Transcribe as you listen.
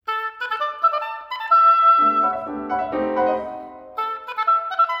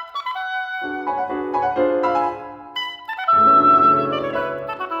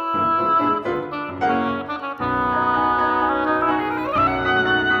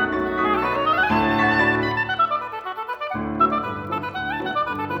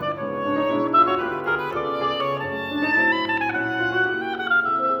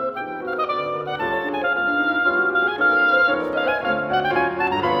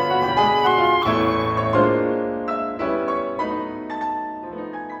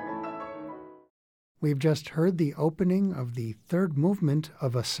We've just heard the opening of the third movement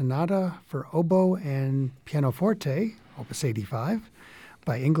of a sonata for oboe and pianoforte, Opus 85,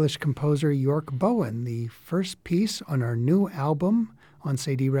 by English composer York Bowen, the first piece on our new album on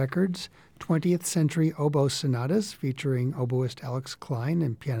Sadie Records, 20th Century Oboe Sonatas, featuring oboist Alex Klein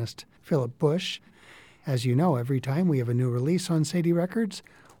and pianist Philip Bush. As you know, every time we have a new release on Sadie Records,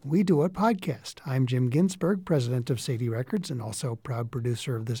 we do a podcast. I'm Jim Ginsberg, president of Sadie Records and also proud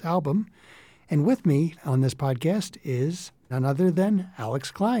producer of this album. And with me on this podcast is none other than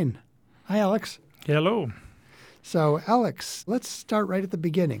Alex Klein. Hi, Alex. Hello. So, Alex, let's start right at the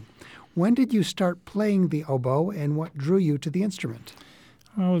beginning. When did you start playing the oboe and what drew you to the instrument?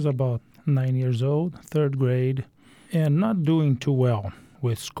 I was about 9 years old, third grade, and not doing too well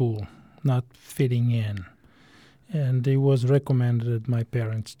with school, not fitting in. And it was recommended that my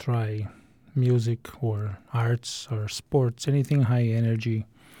parents try music or arts or sports, anything high energy.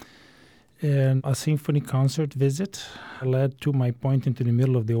 And a symphony concert visit led to my pointing to the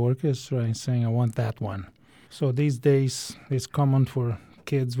middle of the orchestra and saying, I want that one. So these days, it's common for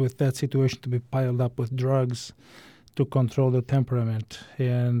kids with that situation to be piled up with drugs to control the temperament.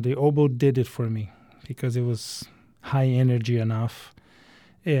 And the oboe did it for me because it was high energy enough.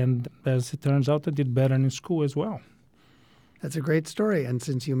 And as it turns out, I did better in school as well. That's a great story. And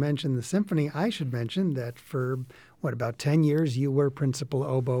since you mentioned the symphony, I should mention that for, about 10 years, you were principal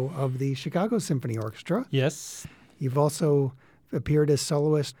oboe of the Chicago Symphony Orchestra. Yes. You've also appeared as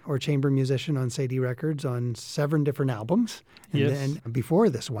soloist or chamber musician on Sadie Records on 7 different albums. And Yes. then before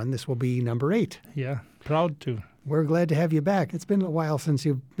this one, this will be number 8. Yeah, proud to. We're glad to have you back. It's been a while since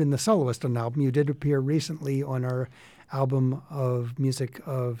you've been the soloist on an album. You did appear recently on our album of music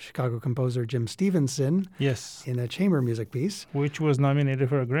of Chicago composer Jim Stevenson. Yes. In a chamber music piece. Which was nominated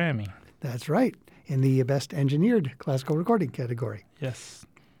for a Grammy. That's right, in the Best Engineered Classical Recording category. Yes.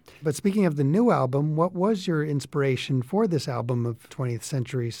 But speaking of the new album, what was your inspiration for this album of 20th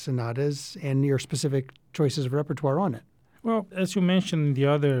Century Sonatas and your specific choices of repertoire on it? Well, as you mentioned in the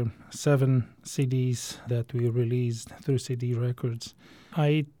other 7 CDs that we released through CD Records,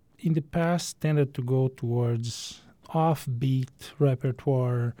 I, in the past, tended to go towards offbeat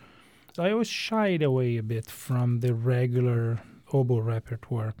repertoire. I always shied away a bit from the regular oboe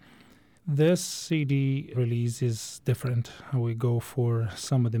repertoire. This CD release is different. We go for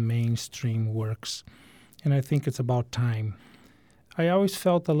some of the mainstream works, and I think it's about time. I always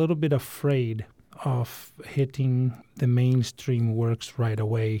felt a little bit afraid of hitting the mainstream works right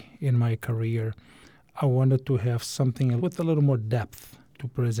away in my career. I wanted to have something with a little more depth to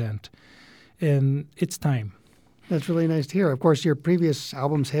present, and it's time. That's really nice to hear. Of course, your previous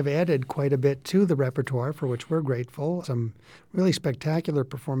albums have added quite a bit to the repertoire, for which we're grateful. Some really spectacular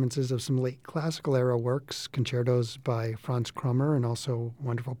performances of some late classical era works, concertos by Franz Krummer and also a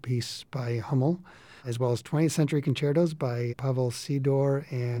wonderful piece by Hummel, as well as 20th century concertos by Pavel Sidor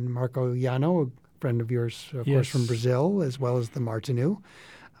and Marco Ianno, a friend of yours, of course, from Brazil, as well as the Martinu.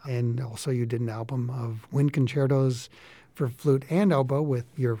 And also you did an album of wind concertos for flute and oboe with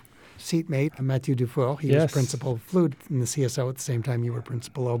your seatmate, Mathieu Dufour. He was principal flute in the CSO at the same time you were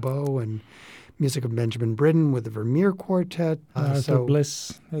principal oboe, and music of Benjamin Britten with the Vermeer Quartet. Arthur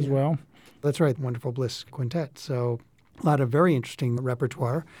Bliss as well. That's right, wonderful Bliss Quintet. So a lot of very interesting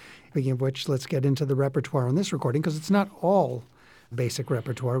repertoire. Speaking of which, let's get into the repertoire on this recording, because it's not all basic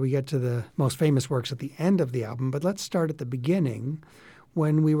repertoire. We get to the most famous works at the end of the album, but let's start at the beginning.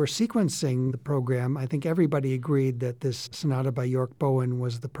 When we were sequencing the program, I think everybody agreed that this sonata by York Bowen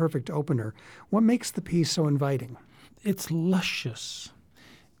was the perfect opener. What makes the piece so inviting? It's luscious.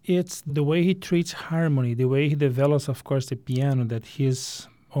 It's the way he treats harmony, the way he develops, of course, the piano, that his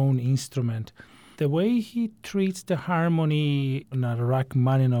own instrument. The way he treats the harmony in a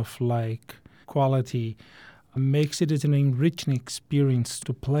Rachmaninoff-like quality makes it an enriching experience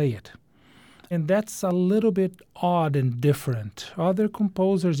to play it. And that's a little bit odd and different. Other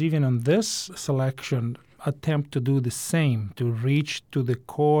composers, even on this selection, attempt to do the same, to reach to the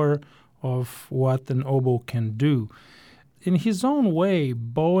core of what an oboe can do. In his own way,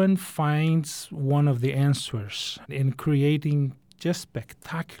 Bowen finds one of the answers in creating just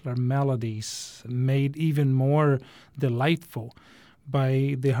spectacular melodies made even more delightful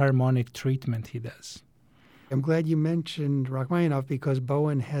by the harmonic treatment he does. I'm glad you mentioned Rachmaninoff because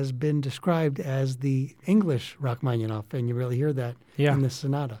Bowen has been described as the English Rachmaninoff, and you really hear that in the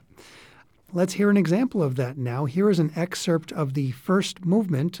sonata. Let's hear an example of that now. Here is an excerpt of the first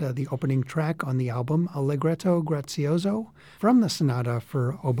movement, the opening track on the album, Allegretto Grazioso, from the sonata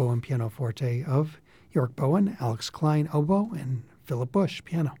for oboe and pianoforte of York Bowen, Alex Klein, oboe, and Philip Bush,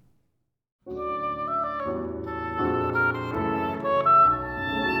 piano.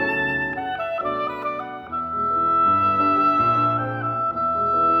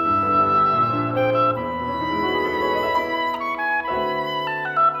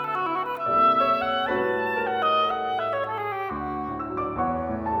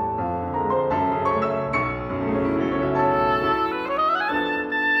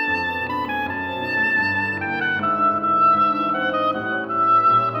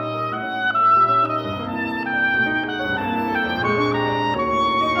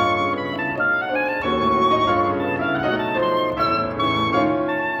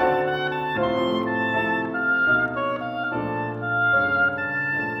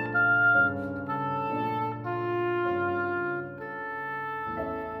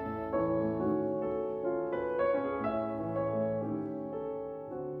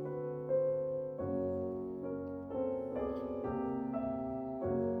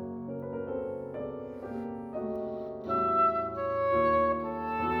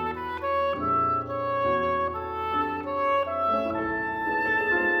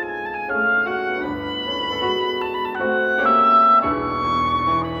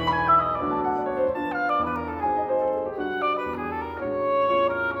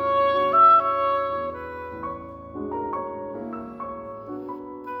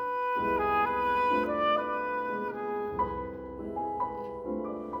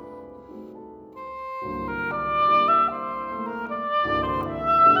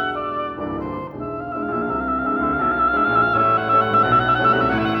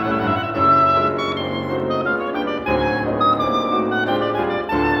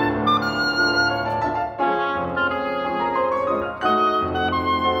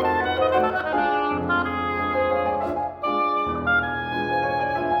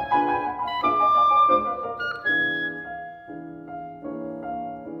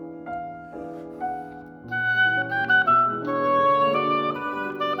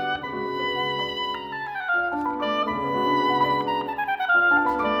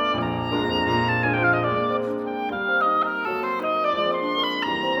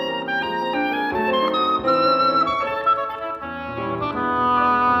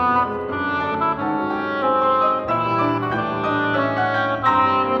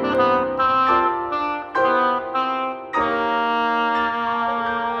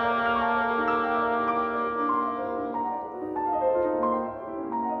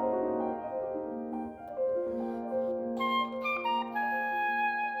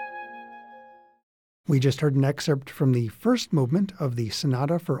 We just heard an excerpt from the first movement of the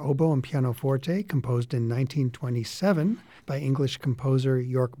Sonata for Oboe and Pianoforte, composed in 1927 by English composer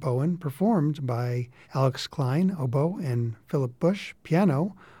York Bowen, performed by Alex Klein, oboe, and Philip Bush,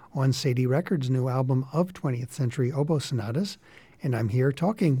 piano, on Sadie Records' new album of 20th Century Oboe Sonatas. And I'm here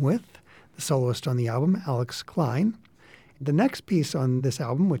talking with the soloist on the album, Alex Klein. The next piece on this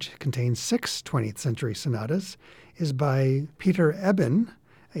album, which contains 6 20th Century sonatas, is by Peter Eben,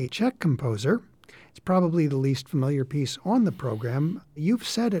 a Czech composer. It's probably the least familiar piece on the program. You've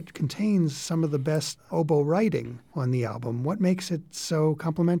said it contains some of the best oboe writing on the album. What makes it so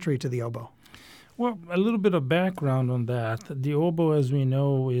complementary to the oboe? Well, a little bit of background on that. The oboe, as we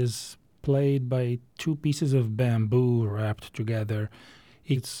know, is played by 2 pieces of bamboo wrapped together.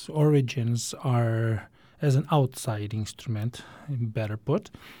 Its origins are as an outside instrument, better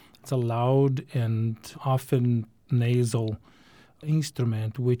put. It's a loud and often nasal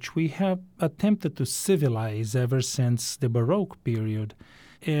instrument, which we have attempted to civilize ever since the Baroque period.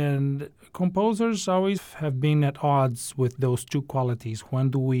 And composers always have been at odds with those 2 qualities.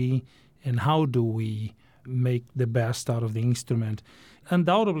 When do we and how do we make the best out of the instrument?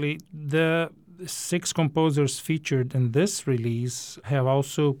 Undoubtedly, the 6 composers featured in this release have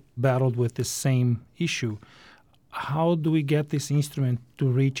also battled with the same issue. How do we get this instrument to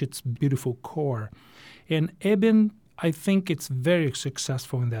reach its beautiful core? And Eben, I think it's very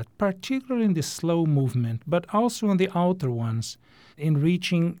successful in that, particularly in the slow movement, but also in the outer ones, in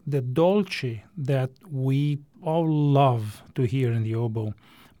reaching the dolce that we all love to hear in the oboe,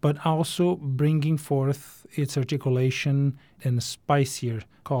 but also bringing forth its articulation in spicier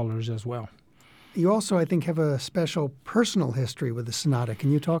colors as well. You also, I think, have a special personal history with the sonata.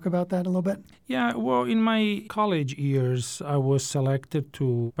 Can you talk about that a little bit? Yeah, well, in my college years, I was selected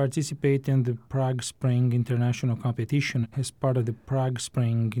to participate in the Prague Spring International Competition as part of the Prague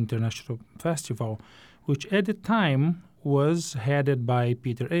Spring International Festival, which at the time was headed by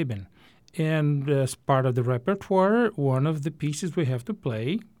Peter Eben. And as part of the repertoire, one of the pieces we have to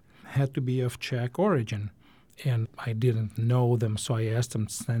play had to be of Czech origin. And I didn't know them, so I asked them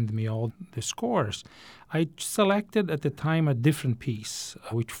to send me all the scores. I selected at the time a different piece,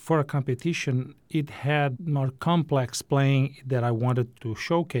 which for a competition, it had more complex playing that I wanted to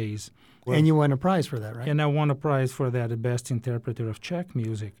showcase. And you won a prize for that, right? And I won a prize for that, the best interpreter of Czech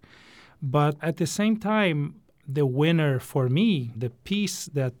music. But at the same time, the winner for me, the piece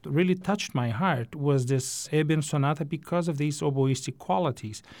that really touched my heart, was this Eben sonata because of these oboistic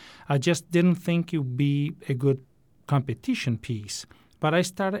qualities. I just didn't think it would be a good competition piece. But I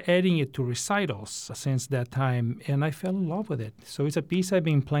started adding it to recitals since that time, and I fell in love with it. So it's a piece I've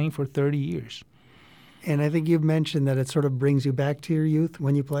been playing for 30 years. And I think you've mentioned that it sort of brings you back to your youth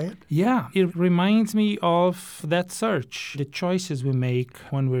when you play it. Yeah, it reminds me of that search, the choices we make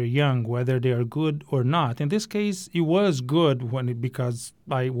when we're young, whether they are good or not. In this case, it was good because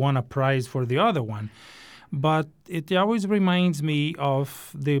I won a prize for the other one. But it always reminds me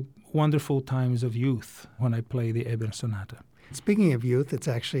of the wonderful times of youth when I play the Eben Sonata. Speaking of youth, it's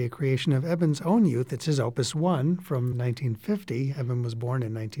actually a creation of Eben's own youth. It's his Opus 1 from 1950. Eben was born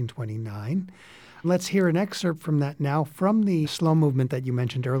in 1929. Let's hear an excerpt from that now from the slow movement that you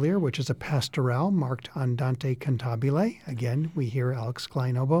mentioned earlier, which is a pastoral marked Andante cantabile. Again, we hear Alex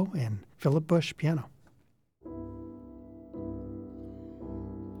Klein oboe and Philip Bush piano.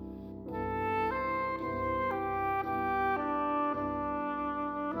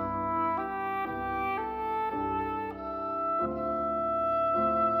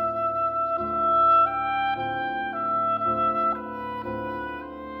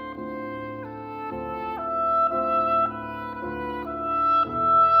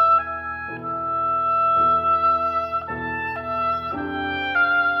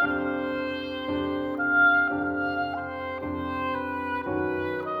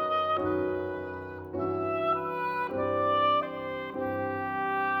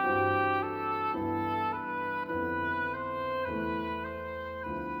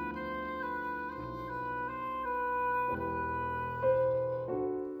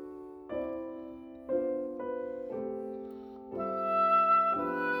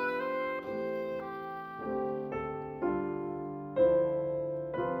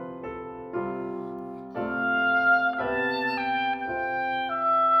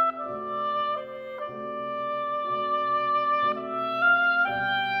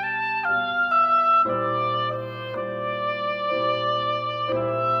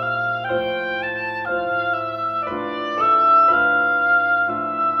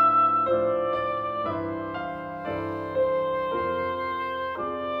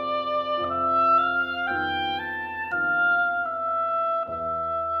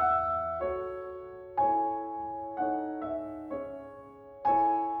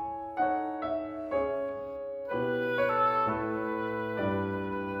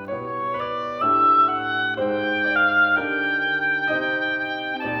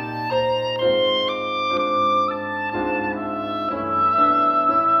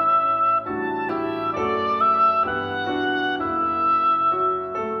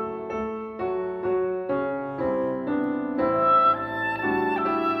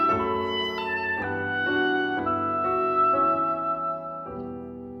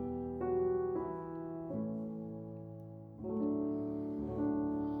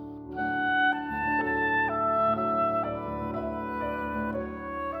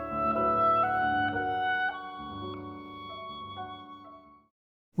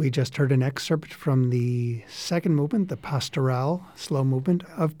 We just heard an excerpt from the second movement, the pastoral slow movement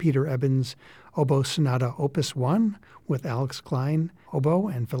of Peter Eben's Oboe Sonata Opus 1 with Alex Klein oboe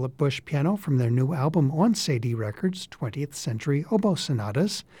and Philip Bush piano from their new album on Sadie Records, 20th Century Oboe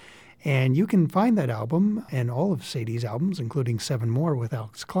Sonatas. And you can find that album and all of Sadie's albums, including 7 more with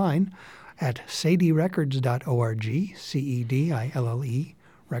Alex Klein, at sadierecords.org, CEDILLE,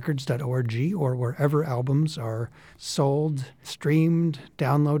 records.org, or wherever albums are sold, streamed,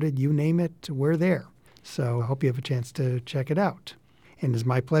 downloaded, you name it, we're there. So I hope you have a chance to check it out. And it's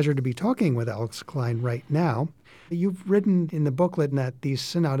my pleasure to be talking with Alex Klein right now. You've written in the booklet that these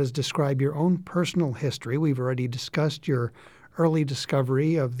sonatas describe your own personal history. We've already discussed your early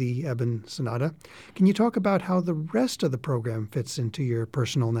discovery of the Eben Sonata. Can you talk about how the rest of the program fits into your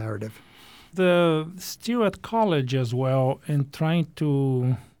personal narrative? Still at college as well, and trying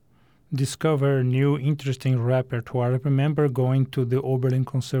to discover new interesting repertoire. I remember going to the Oberlin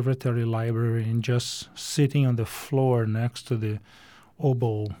Conservatory Library and just sitting on the floor next to the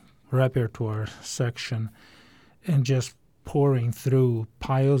oboe repertoire section and just pouring through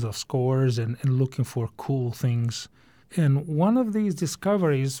piles of scores and looking for cool things. And one of these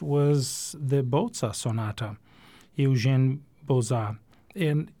discoveries was the Bozza Sonata, Eugène Bozza.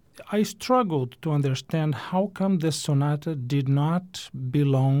 And I struggled to understand how come this sonata did not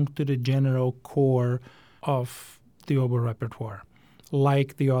belong to the general core of the oboe repertoire,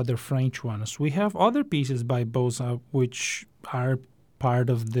 like the other French ones. We have other pieces by Bozza which are part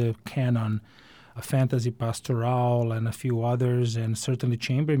of the canon, a Fantasy Pastoral and a few others, and certainly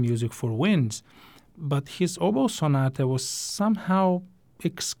chamber music for winds. But his oboe sonata was somehow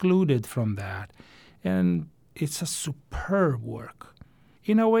excluded from that. And it's a superb work.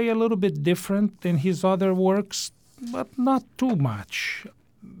 In a way, a little bit different than his other works, but not too much.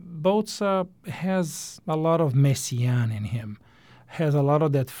 Bozza has a lot of Messiaen in him, has a lot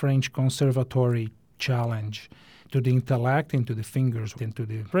of that French conservatory challenge to the intellect, into the fingers, into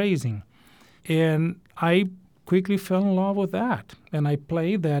the phrasing. And I quickly fell in love with that. And I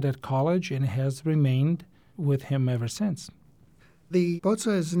played that at college and has remained with him ever since. The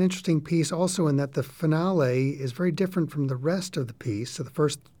Bozza is an interesting piece also in that the finale is very different from the rest of the piece. So the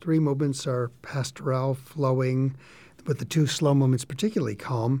first three movements are pastoral, flowing, with the two slow movements particularly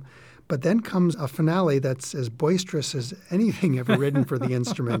calm. But then comes a finale that's as boisterous as anything ever written for the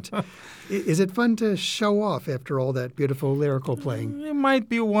instrument. Is it fun to show off after all that beautiful lyrical playing? It might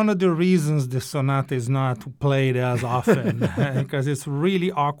be one of the reasons the sonata is not played as often, because it's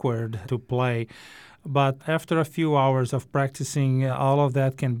really awkward to play. But after a few hours of practicing, all of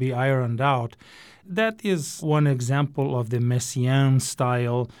that can be ironed out. That is one example of the Messiaen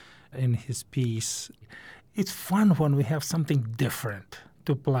style in his piece. It's fun when we have something different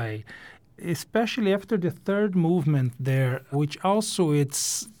to play, especially after the third movement there, which also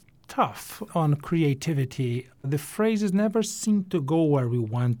it's tough on creativity. The phrases never seem to go where we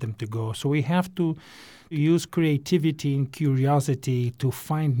want them to go, so we have to use creativity and curiosity to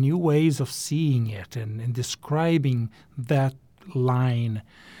find new ways of seeing it and describing that line.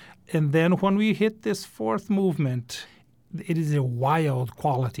 And then when we hit this fourth movement, it is a wild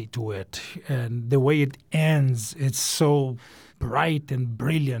quality to it. And the way it ends, it's so bright and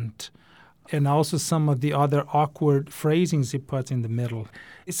brilliant. And also some of the other awkward phrasings he puts in the middle.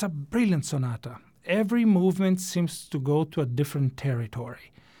 It's a brilliant sonata. Every movement seems to go to a different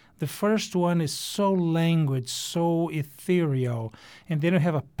territory. The first one is so languid, so ethereal, and then you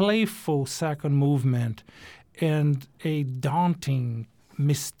have a playful second movement and a daunting,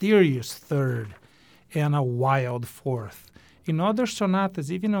 mysterious third and a wild fourth. In other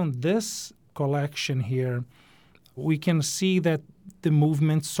sonatas, even on this collection here, we can see that the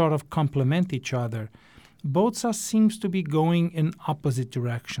movements sort of complement each other. Bozza seems to be going in opposite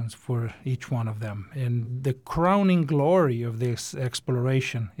directions for each one of them. And the crowning glory of this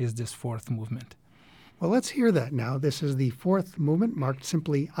exploration is this fourth movement. Well, let's hear that now. This is the fourth movement, marked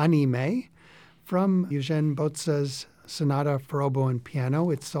simply Anime, from Eugène Bozza's Sonata for Oboe and Piano.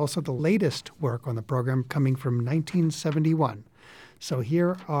 It's also the latest work on the program, coming from 1971. So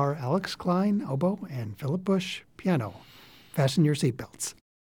here are Alex Klein, oboe, and Philip Bush, piano. Fasten your seatbelts.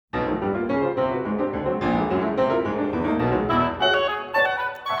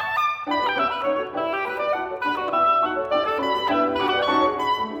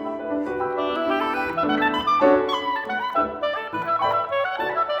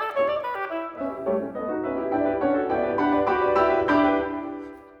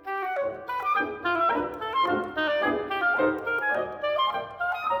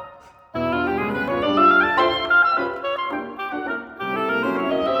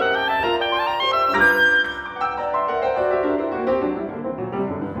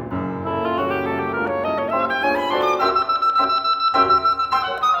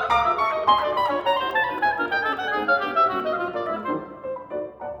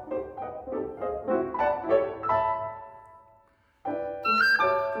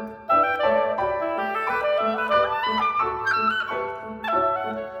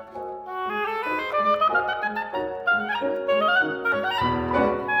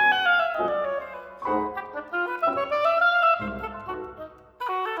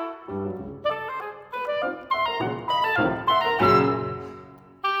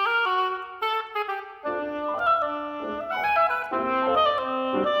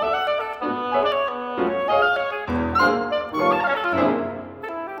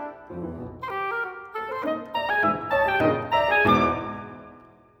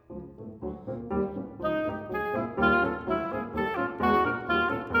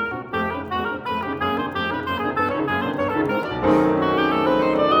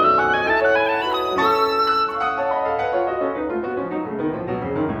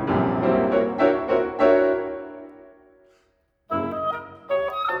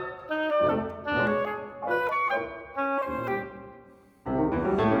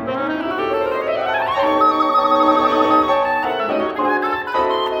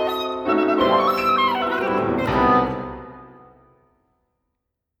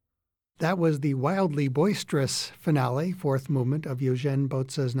 that was the wildly boisterous finale, fourth movement of Eugene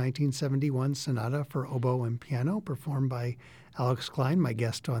Botza's 1971 Sonata for Oboe and Piano, performed by Alex Klein, my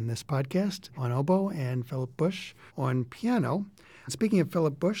guest on this podcast, on oboe, and Philip Bush on piano. Speaking of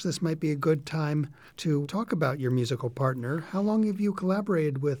Philip Bush, this might be a good time to talk about your musical partner. How long have you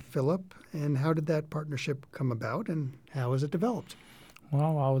collaborated with Philip, and how did that partnership come about, and how has it developed?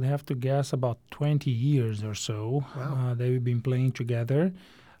 Well, I would have to guess about 20 years or so. Wow. That we've been playing together.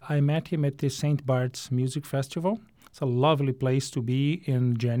 I met him at the St. Bart's Music Festival. It's a lovely place to be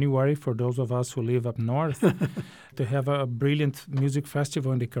in January for those of us who live up north, to have a brilliant music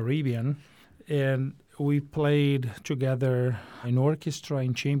festival in the Caribbean. And we played together in orchestra,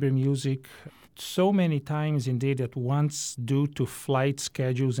 in chamber music, so many times indeed that once, due to flight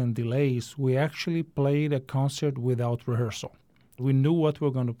schedules and delays, we actually played a concert without rehearsal. We knew what we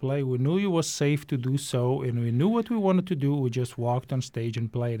were going to play. We knew it was safe to do so, and we knew what we wanted to do. We just walked on stage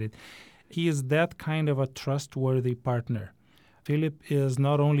and played it. He is that kind of a trustworthy partner. Philip is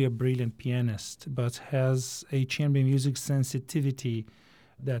not only a brilliant pianist, but has a chamber music sensitivity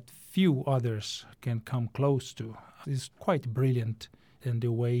that few others can come close to. He's quite brilliant in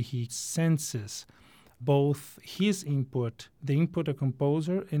the way he senses both his input, the input of the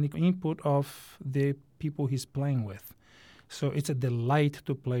composer, and the input of the people he's playing with. So it's a delight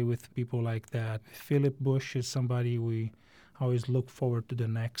to play with people like that. Philip Bush is somebody we always look forward to the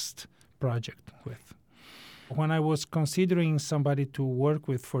next project with. When I was considering somebody to work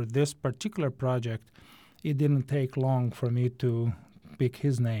with for this particular project, it didn't take long for me to pick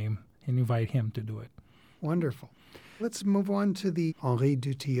his name and invite him to do it. Wonderful. Let's move on to the Henri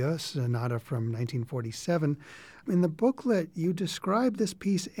Dutilleux Sonata from 1947. In the booklet, you describe this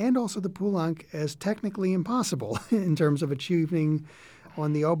piece and also the Poulenc as technically impossible in terms of achieving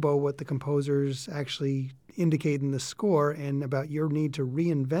on the oboe what the composers actually indicate in the score, and about your need to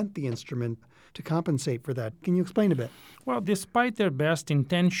reinvent the instrument to compensate for that. Can you explain a bit? Well, despite their best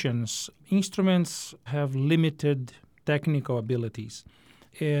intentions, instruments have limited technical abilities.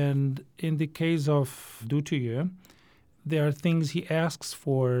 And in the case of Dutilleux, there are things he asks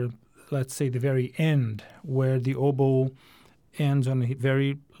for, let's say, the very end, where the oboe ends on the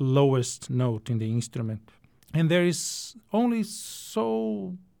very lowest note in the instrument. And there is only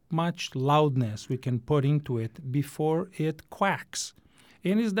so much loudness we can put into it before it quacks.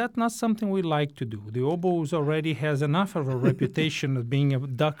 And is that not something we like to do? The oboe already has enough of a reputation of being a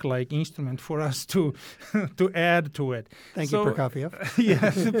duck-like instrument for us to add to it. Thank you, Prokofiev.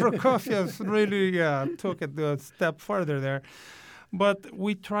 Yes, Prokofiev really took it a step further there. But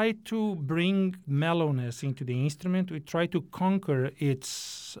we try to bring mellowness into the instrument. We try to conquer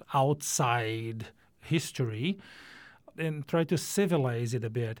its outside history and try to civilize it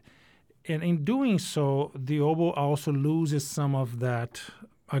a bit. And in doing so, the oboe also loses some of that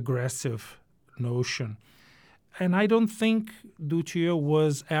aggressive notion. And I don't think Dutilleux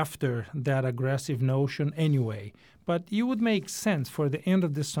was after that aggressive notion anyway. But it would make sense for the end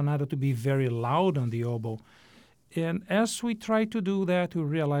of the sonata to be very loud on the oboe. And as we try to do that, we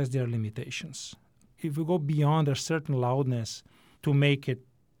realize there are limitations. If we go beyond a certain loudness to make it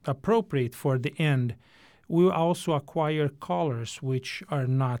appropriate for the end, we will also acquire colors which are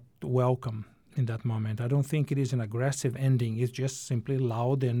not welcome in that moment. I don't think it is an aggressive ending. It's just simply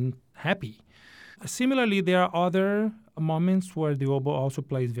loud and happy. Similarly, there are other moments where the oboe also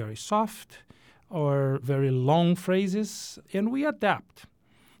plays very soft or very long phrases, and we adapt.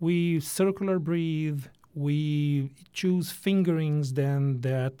 We circular breathe. We choose fingerings then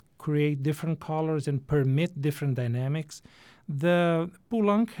that create different colors and permit different dynamics. The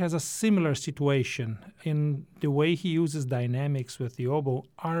Poulenc has a similar situation in the way he uses dynamics with the oboe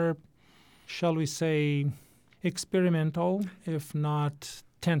are, shall we say, experimental, if not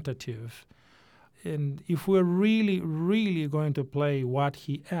tentative. And if we're really, really going to play what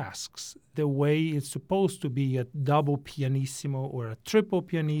he asks, the way it's supposed to be a double pianissimo or a triple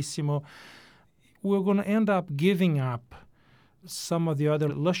pianissimo, we're going to end up giving up some of the other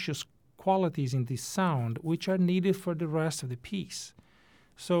luscious qualities in the sound which are needed for the rest of the piece.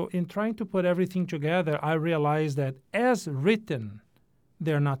 So in trying to put everything together, I realized that as written,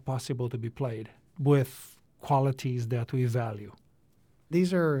 they're not possible to be played with qualities that we value.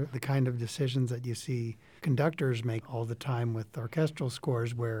 These are the kind of decisions that you see conductors make all the time with orchestral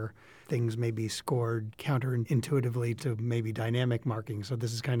scores, where things may be scored counterintuitively to maybe dynamic marking. So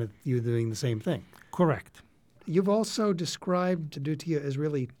this is kind of you doing the same thing. Correct. You've also described Dutilleux as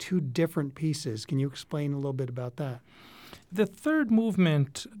really two different pieces. Can you explain a little bit about that? The third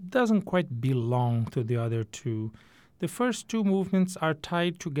movement doesn't quite belong to the other two. The first two movements are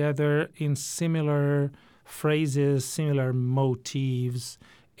tied together in similar phrases, similar motifs,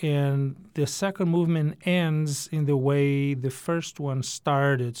 and the second movement ends in the way the first one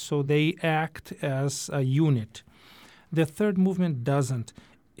started, so they act as a unit. The third movement doesn't.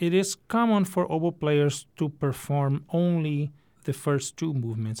 It is common for oboe players to perform only the first two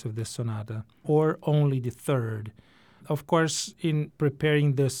movements of the sonata, or only the third. Of course, in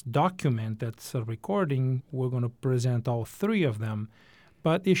preparing this document that's a recording, we're going to present all three of them.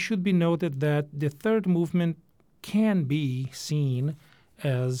 But it should be noted that the third movement can be seen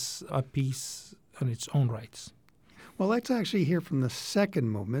as a piece on its own rights. Well, let's actually hear from the second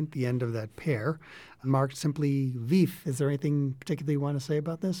movement, the end of that pair, marked simply Vif. Is there anything particularly you want to say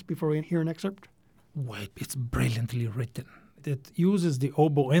about this before we hear an excerpt? Well, it's brilliantly written. It uses the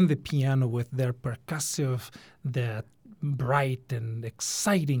oboe and the piano with their percussive, that bright and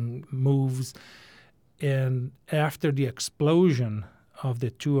exciting moves. And after the explosion of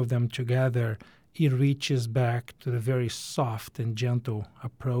the two of them together, it reaches back to the very soft and gentle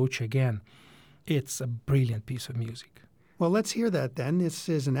approach again. It's a brilliant piece of music. Well, let's hear that then. This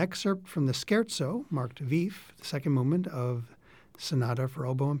is an excerpt from the Scherzo, marked Vif, the second movement of Sonata for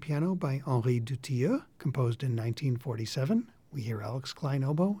Oboe and Piano by Henri Dutilleux, composed in 1947. We hear Alex Klein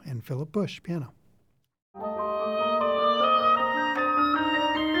oboe and Philip Bush piano.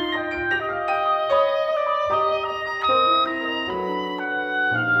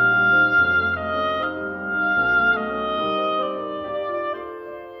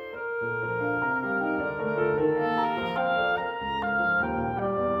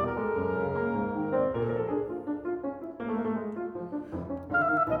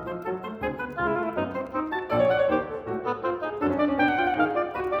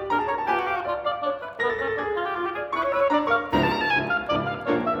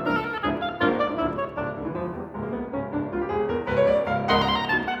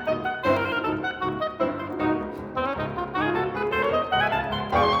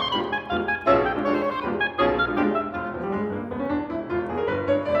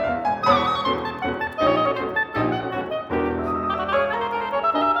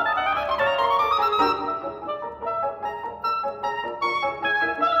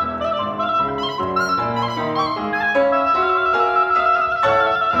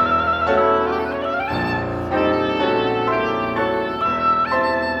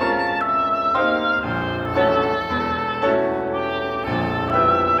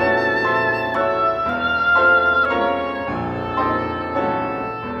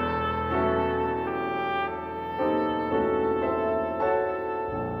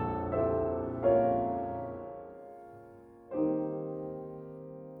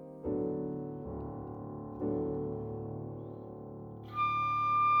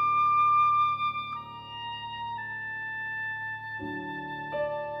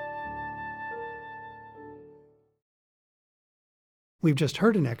 We've just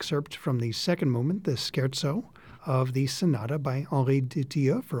heard an excerpt from the second movement, the Scherzo, of the Sonata by Henri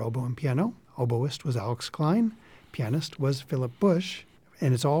Dutilleux for oboe and piano. Oboist was Alex Klein, pianist was Philip Bush,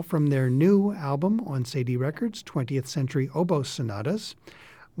 and it's all from their new album on Sadie Records, 20th Century Oboe Sonatas,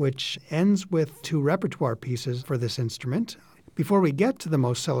 which ends with two repertoire pieces for this instrument. Before we get to the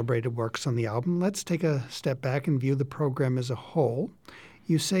most celebrated works on the album, let's take a step back and view the program as a whole.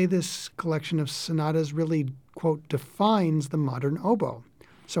 You say this collection of sonatas really, quote, defines the modern oboe.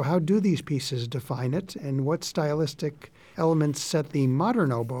 So how do these pieces define it, and what stylistic elements set the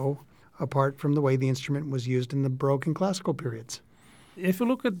modern oboe apart from the way the instrument was used in the Baroque and Classical periods? If you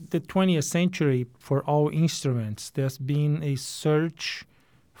look at the 20th century for all instruments, there's been a search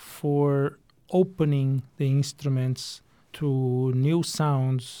for opening the instruments to new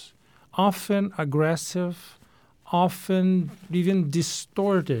sounds, often aggressive, often even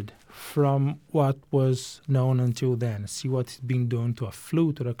distorted from what was known until then. See what's being done to a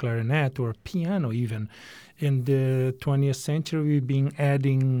flute or a clarinet or a piano even. In the 20th century, we've been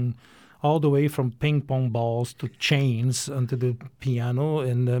adding all the way from ping pong balls to chains onto the piano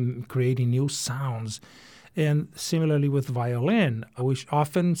and creating new sounds. And similarly with violin, which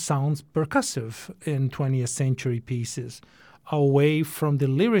often sounds percussive in 20th century pieces, away from the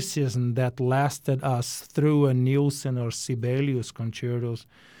lyricism that lasted us through a Nielsen or Sibelius concertos.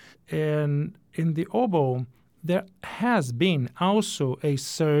 And in the oboe, there has been also a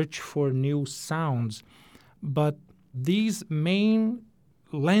search for new sounds, but these main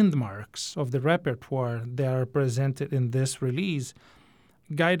landmarks of the repertoire that are presented in this release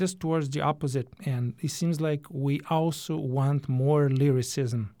guide us towards the opposite end. It seems like we also want more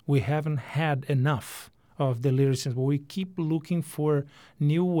lyricism. We haven't had enough of the lyricism, but we keep looking for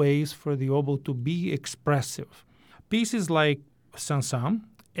new ways for the oboe to be expressive. Pieces like Saint-Saëns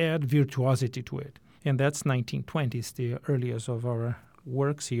add virtuosity to it, and that's 1920s, the earliest of our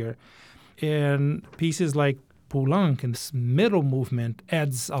works here. And pieces like Poulenc in this middle movement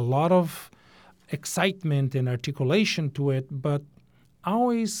adds a lot of excitement and articulation to it, but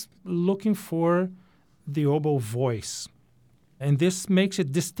always looking for the oboe voice. And this makes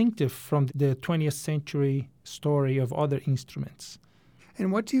it distinctive from the 20th century story of other instruments.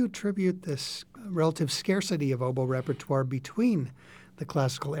 And what do you attribute this relative scarcity of oboe repertoire between the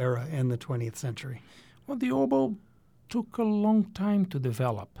classical era and the 20th century? Well, the oboe took a long time to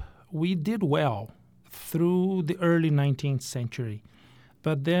develop. We did well through the early 19th century,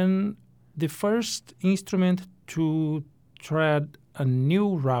 but then the first instrument to tread a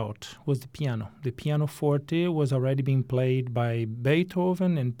new route was the piano. The pianoforte was already being played by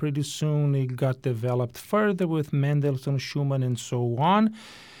Beethoven, and pretty soon it got developed further with Mendelssohn, Schumann, and so on.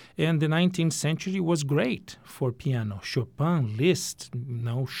 And the 19th century was great for piano. Chopin, Liszt,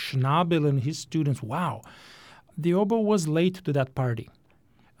 Schnabel and his students. Wow. The oboe was late to that party.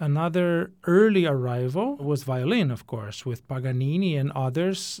 Another early arrival was violin, of course, with Paganini and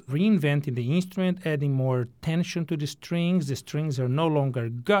others reinventing the instrument, adding more tension to the strings. The strings are no longer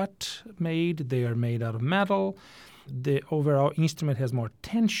gut-made, they are made out of metal. The overall instrument has more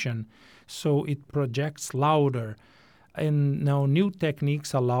tension, so it projects louder. And now new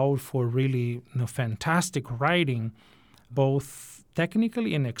techniques allow for really fantastic writing, both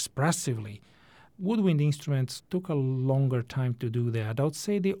technically and expressively. Woodwind instruments took a longer time to do that. I would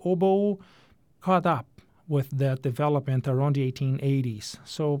say the oboe caught up with that development around the 1880s.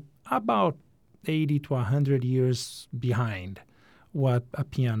 So about 80 to 100 years behind what a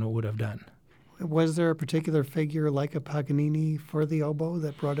piano would have done. Was there a particular figure like a Paganini for the oboe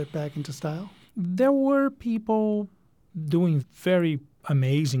that brought it back into style? There were people doing very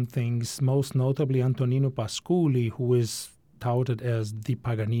amazing things, most notably Antonino Pasculi, who is touted as the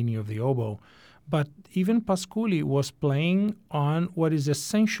Paganini of the oboe. But even Pasculi was playing on what is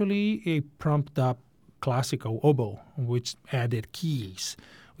essentially a pumped-up classical oboe, which added keys,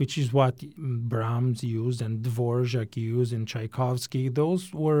 which is what Brahms used and Dvorak used and Tchaikovsky.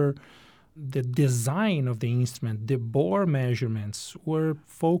 Those were the design of the instrument. The bore measurements were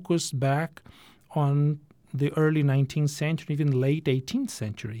focused back on the early 19th century, even late 18th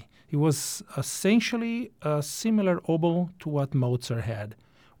century. It was essentially a similar oboe to what Mozart had,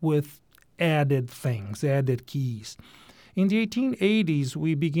 with added things, added keys. In the 1880s,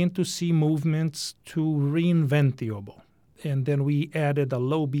 we begin to see movements to reinvent the oboe. And then we added a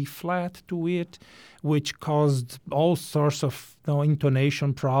low B flat to it, which caused all sorts of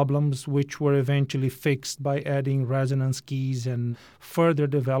intonation problems, which were eventually fixed by adding resonance keys and further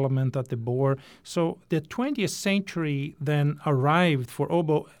development of the bore. So the 20th century then arrived for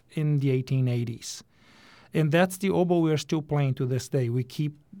oboe in the 1880s. And that's the oboe we are still playing to this day. We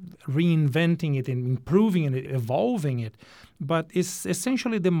keep reinventing it and improving it, evolving it. But it's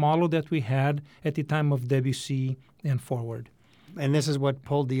essentially the model that we had at the time of Debussy and forward. And this is what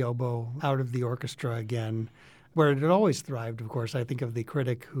pulled the oboe out of the orchestra again, where it had always thrived, of course. I think of the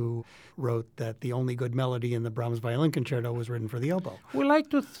critic who wrote that the only good melody in the Brahms Violin Concerto was written for the oboe. We like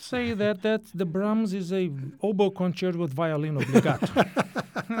to say that the Brahms is a oboe concerto with violin obbligato.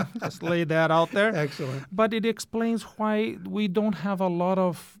 Just lay that out there. Excellent. But it explains why we don't have a lot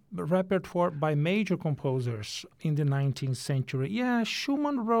of repertoire by major composers in the 19th century. Yeah,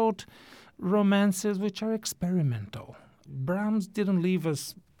 Schumann wrote romances which are experimental. Brahms didn't leave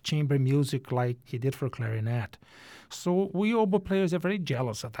us chamber music like he did for clarinet. So we oboe players are very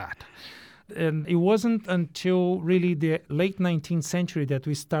jealous of that. And it wasn't until really the late 19th century that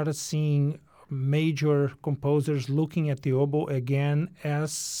we started seeing major composers looking at the oboe again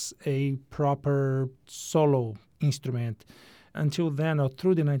as a proper solo instrument. Until then, or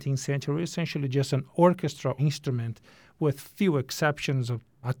through the 19th century, essentially just an orchestral instrument with few exceptions of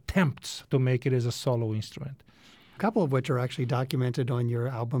attempts to make it as a solo instrument. A couple of which are actually documented on your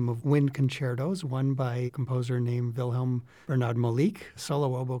album of wind concertos, one by a composer named Wilhelm Bernhard Molich,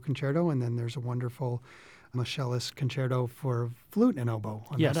 solo oboe concerto, and then there's a wonderful Moscheles concerto for flute and oboe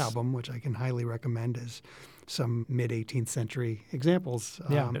on that album, which I can highly recommend as some mid-18th century examples.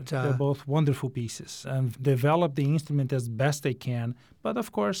 Yeah, they're both wonderful pieces and develop the instrument as best they can. But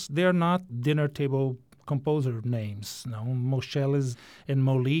of course, they're not dinner table composer names. Moscheles and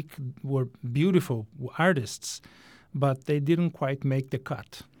Molich were beautiful artists, but they didn't quite make the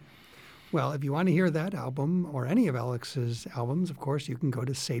cut. Well, if you want to hear that album or any of Alex's albums, of course, you can go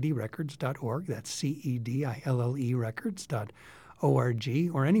to cedirecords.org. That's CEDILLE records.org,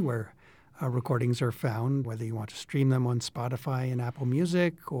 or anywhere recordings are found, whether you want to stream them on Spotify and Apple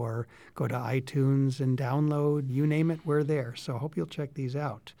Music or go to iTunes and download, you name it, we're there. So I hope you'll check these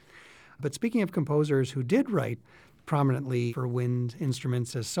out. But speaking of composers who did write prominently for wind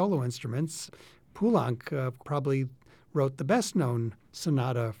instruments as solo instruments. Poulenc probably wrote the best-known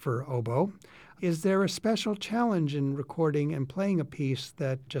sonata for oboe. Is there a special challenge in recording and playing a piece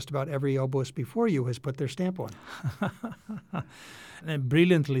that just about every oboist before you has put their stamp on?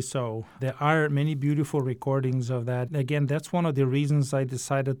 Brilliantly so. There are many beautiful recordings of that. Again, that's one of the reasons I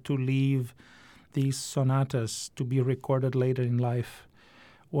decided to leave these sonatas to be recorded later in life,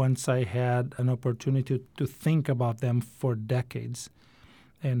 once I had an opportunity to think about them for decades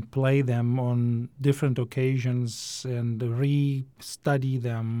and play them on different occasions and re-study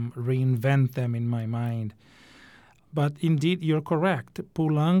them, reinvent them in my mind. But indeed, you're correct.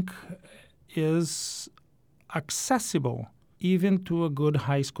 Poulenc is accessible even to a good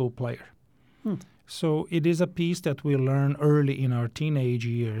high school player. So it is a piece that we learn early in our teenage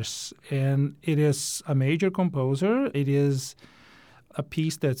years, and it is a major composer. It is a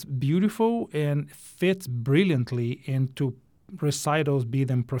piece that's beautiful and fits brilliantly into recitals, be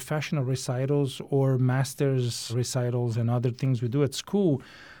them professional recitals or master's recitals and other things we do at school.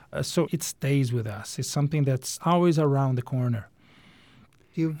 So it stays with us. It's something that's always around the corner.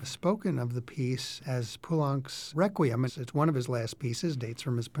 You've spoken of the piece as Poulenc's Requiem. It's one of his last pieces, dates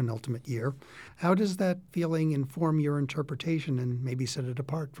from his penultimate year. How does that feeling inform your interpretation and maybe set it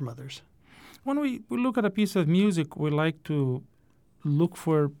apart from others? When we look at a piece of music, we like to look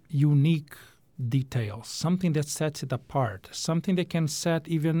for unique details, something that sets it apart, something that can set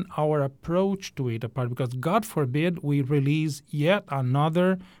even our approach to it apart, because God forbid we release yet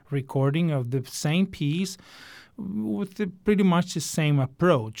another recording of the same piece with pretty much the same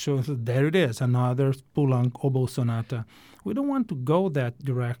approach. So there it is, another Poulenc oboe sonata. We don't want to go that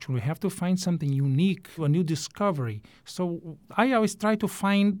direction. We have to find something unique, a new discovery. So I always try to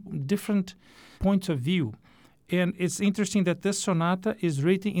find different points of view. And it's interesting that this sonata is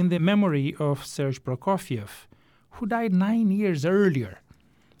written in the memory of Serge Prokofiev, who died 9 years earlier.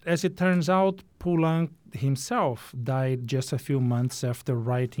 As it turns out, Poulenc himself died just a few months after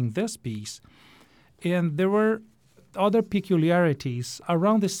writing this piece. And there were other peculiarities.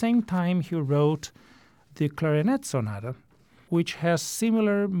 Around the same time, he wrote the Clarinet Sonata, which has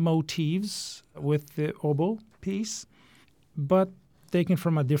similar motifs with the oboe piece, but taken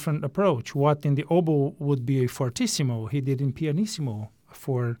from a different approach. What in the oboe would be a fortissimo, he did in pianissimo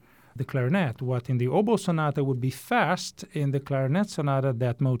for the clarinet. What in the oboe sonata would be fast, in the clarinet sonata,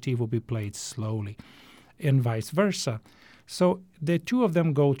 that motif will be played slowly, and vice versa. So the two of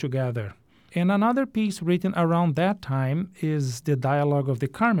them go together. And another piece written around that time is the Dialogue of the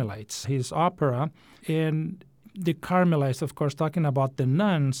Carmelites, his opera. And the Carmelites, of course, talking about the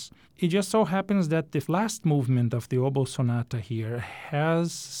nuns, it just so happens that the last movement of the oboe sonata here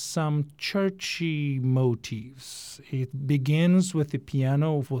has some churchy motifs. It begins with the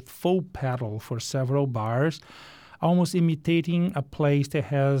piano with full pedal for several bars, almost imitating a place that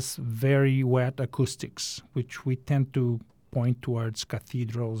has very wet acoustics, which we tend to point towards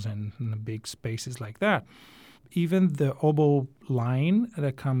cathedrals and big spaces like that. Even the oboe line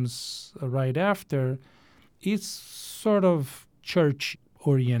that comes right after, it's sort of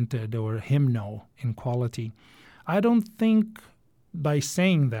church-oriented or hymnal in quality. I don't think by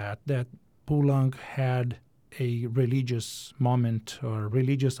saying that Poulenc had a religious moment or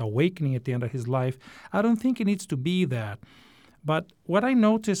religious awakening at the end of his life. I don't think it needs to be that. But what I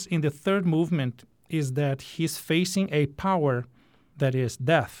notice in the third movement is that he's facing a power that is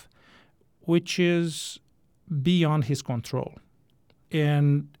death, which is beyond his control.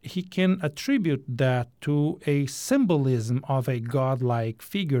 And he can attribute that to a symbolism of a godlike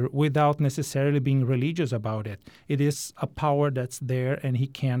figure without necessarily being religious about it. It is a power that's there and he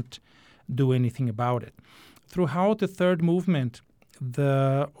can't do anything about it. Throughout the third movement,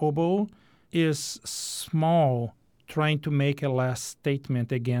 the oboe is small, trying to make a last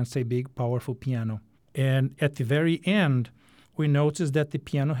statement against a big, powerful piano. And at the very end, we notice that the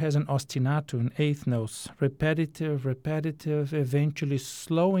piano has an ostinato in eighth notes, repetitive, eventually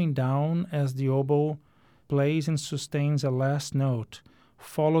slowing down as the oboe plays and sustains a last note,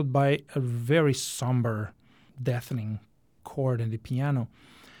 followed by a very somber, deafening chord in the piano.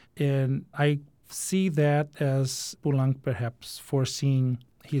 And I see that as Poulenc perhaps foreseeing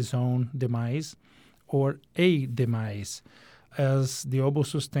his own demise or a demise, as the oboe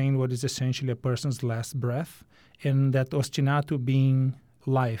sustained what is essentially a person's last breath, and that ostinato being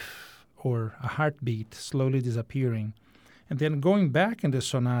life or a heartbeat slowly disappearing. And then going back in the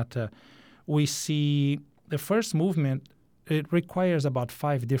sonata, we see the first movement, it requires about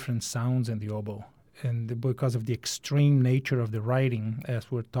 5 different sounds in the oboe. And because of the extreme nature of the writing,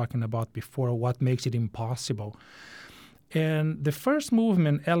 as we were talking about before, what makes it impossible. And the first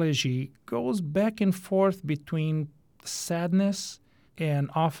movement, Elegy, goes back and forth between sadness and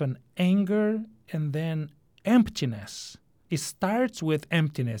often anger and then emptiness. It starts with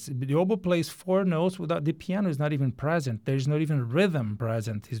emptiness. The oboe plays 4 notes without the piano is not even present. There's not even rhythm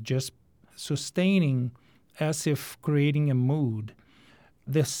present. It's just sustaining as if creating a mood.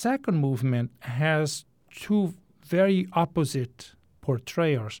 The second movement has 2 very opposite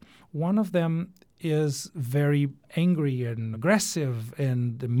portrayals. One of them is very angry and aggressive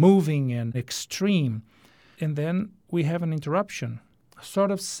and moving and extreme. And then we have an interruption,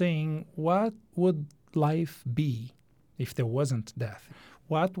 sort of saying, what would life be if there wasn't death?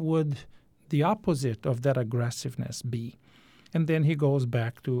 What would the opposite of that aggressiveness be? And then he goes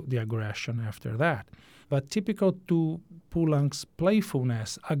back to the aggression after that. But typical to Poulenc's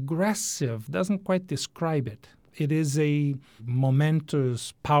playfulness, aggressive doesn't quite describe it. It is a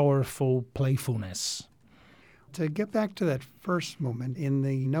momentous, powerful playfulness. To get back to that first moment, in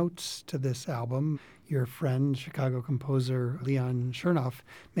the notes to this album, your friend, Chicago composer Leon Chernoff,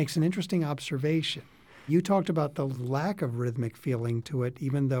 makes an interesting observation. You talked about the lack of rhythmic feeling to it,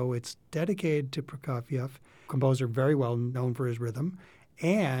 even though it's dedicated to Prokofiev, composer very well known for his rhythm,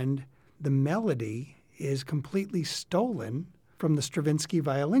 and the melody is completely stolen from the Stravinsky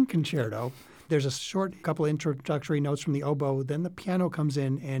Violin Concerto. There's a short couple introductory notes from the oboe, then the piano comes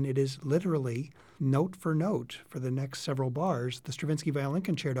in, and it is literally note for note for the next several bars, the Stravinsky Violin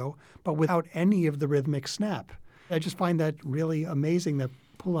Concerto, but without any of the rhythmic snap. I just find that really amazing that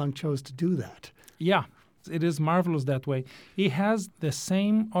Poulenc chose to do that. Yeah, it is marvelous that way. He has the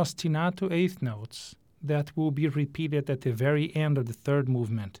same ostinato eighth notes that will be repeated at the very end of the third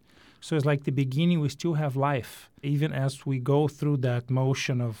movement. So it's like the beginning, we still have life, even as we go through that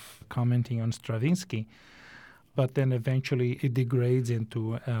motion of commenting on Stravinsky. But then eventually it degrades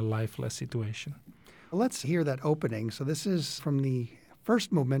into a lifeless situation. Let's hear that opening. So this is from the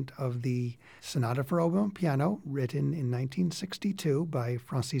first movement of the Sonata for Oboe and Piano, written in 1962 by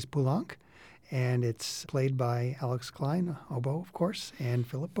Francis Poulenc. And it's played by Alex Klein, oboe, of course, and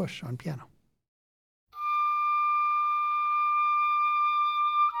Philip Bush on piano.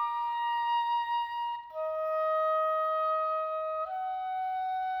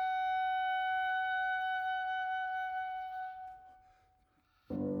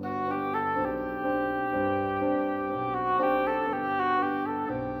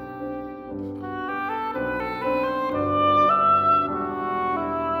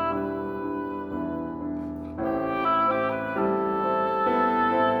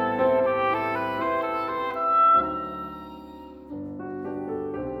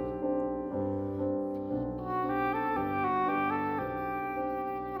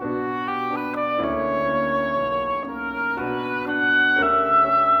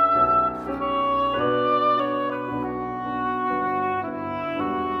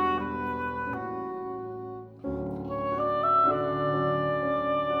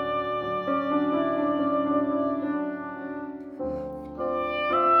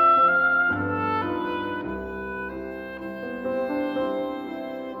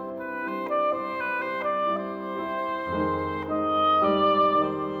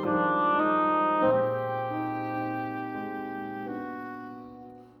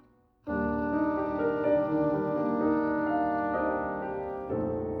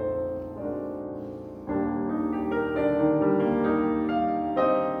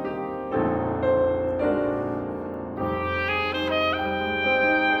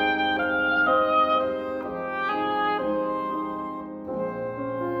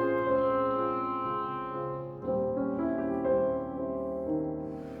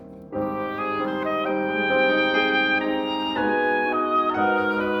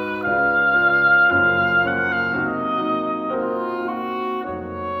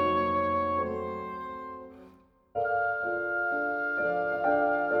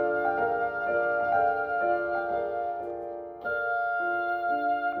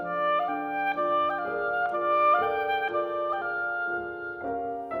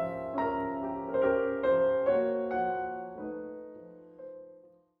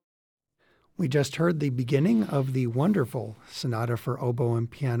 We just heard the beginning of the wonderful Sonata for Oboe and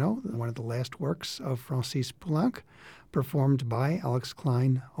Piano, one of the last works of Francis Poulenc, performed by Alex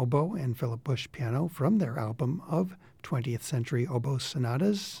Klein, oboe, and Philip Bush, piano, from their album of 20th Century Oboe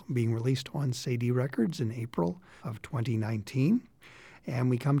Sonatas, being released on Sadie Records in April of 2019.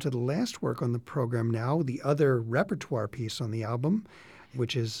 And we come to the last work on the program now, the other repertoire piece on the album.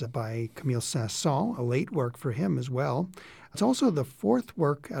 which is by Camille Saint-Saëns, a late work for him as well. It's also the fourth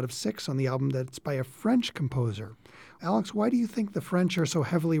work out of 6 on the album that's by a French composer. Alex, why do you think the French are so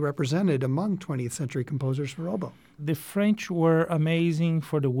heavily represented among 20th century composers for oboe? The French were amazing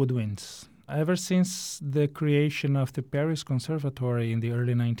for the woodwinds. Ever since the creation of the Paris Conservatory in the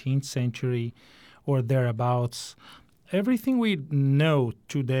early 19th century or thereabouts, everything we know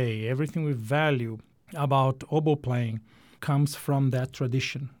today, everything we value about oboe playing comes from that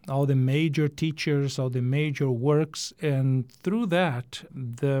tradition. All the major teachers, all the major works, and through that,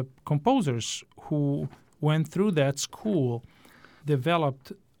 the composers who went through that school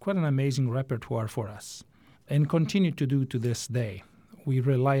developed quite an amazing repertoire for us and continue to do to this day. We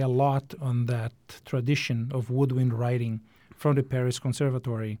rely a lot on that tradition of woodwind writing from the Paris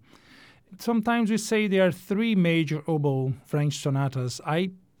Conservatory. Sometimes we say there are 3 major oboe French sonatas.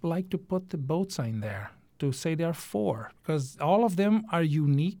 I like to put the boat sign there, to say there are 4, because all of them are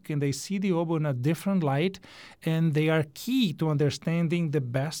unique and they see the oboe in a different light, and they are key to understanding the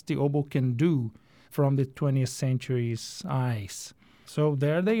best the oboe can do from the 20th century's eyes. So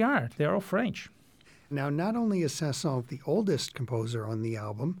there they are. They're all French. Now, not only is Saint-Saëns the oldest composer on the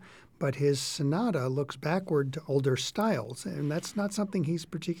album, but his sonata looks backward to older styles, and that's not something he's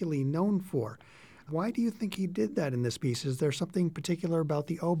particularly known for. Why do you think he did that in this piece? Is there something particular about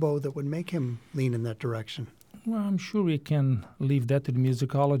the oboe that would make him lean in that direction? Well, I'm sure we can leave that to the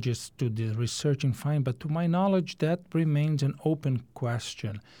musicologists to the research and find, but to my knowledge, that remains an open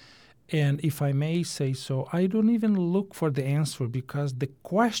question. And if I may say so, I don't even look for the answer because the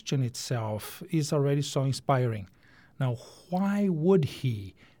question itself is already so inspiring. Now, why would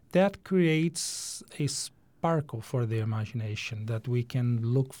he? That creates a sparkle for the imagination that we can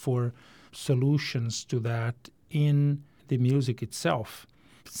look for solutions to that in the music itself.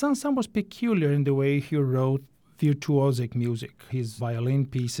 Saint-Saëns was peculiar in the way he wrote virtuosic music. His violin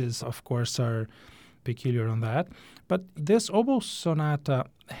pieces, of course, are peculiar on that. But this oboe sonata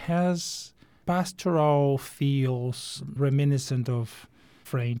has pastoral feels reminiscent of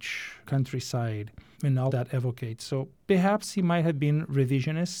French countryside and all that evocates. So perhaps he might have been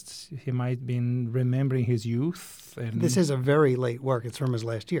revisionist. He might have been remembering his youth. And This is a very late work. It's from his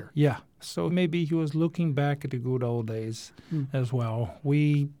last year. yeah, so maybe he was looking back at the good old days as well.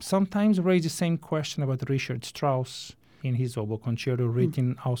 We sometimes raise the same question about Richard Strauss in his oboe concerto,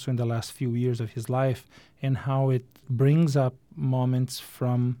 written also in the last few years of his life, and how it brings up moments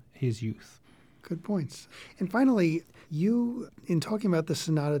from his youth. Good points. And finally, you, in talking about the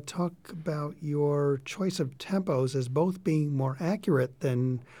sonata, talk about your choice of tempos as both being more accurate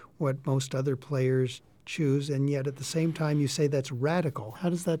than what most other players choose, and yet at the same time you say that's radical. How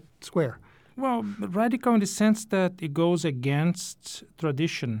does that square? Well, radical in the sense that it goes against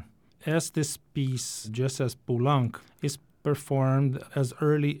tradition. As this piece, just as Poulenc, is performed as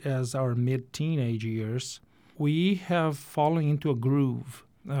early as our mid-teenage years, we have fallen into a groove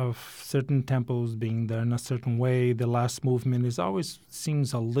of certain tempos being done in a certain way. The last movement always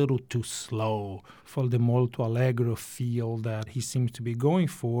seems a little too slow for the molto allegro feel that he seems to be going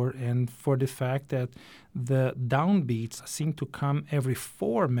for, and for the fact that the downbeats seem to come every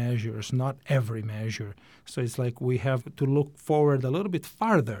 4 measures, not every measure. So it's like we have to look forward a little bit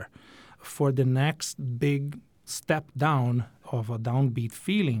farther for the next big step down of a downbeat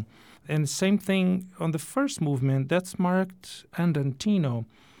feeling. And same thing on the first movement, that's marked andantino.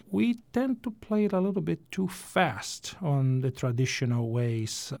 We tend to play it a little bit too fast on the traditional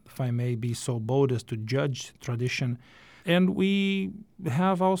ways, if I may be so bold as to judge tradition. And we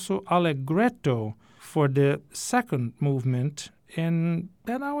have also allegretto for the second movement, and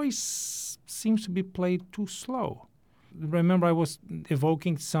that always seems to be played too slow. Remember, I was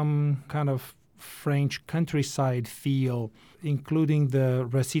evoking some kind of French countryside feel, including the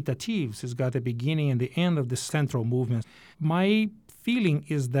recitatives. It's got a beginning and the end of the central movement. My feeling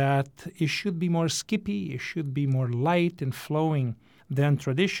is that it should be more skippy, it should be more light and flowing than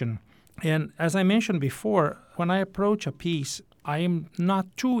tradition. And as I mentioned before, when I approach a piece, I am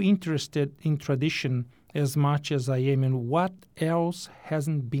not too interested in tradition as much as I am in what else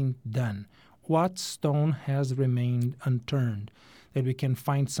hasn't been done, what stone has remained unturned, that we can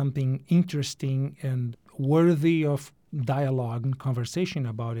find something interesting and worthy of dialogue and conversation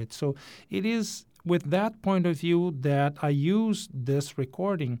about it. So it is with that point of view that I use this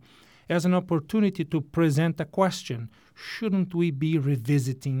recording as an opportunity to present a question. Shouldn't we be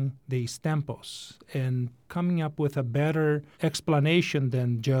revisiting these tempos and coming up with a better explanation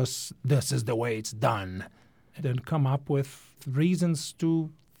than just this is the way it's done, and then come up with reasons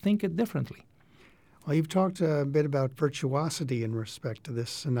to think it differently? Well, you've talked a bit about virtuosity in respect to this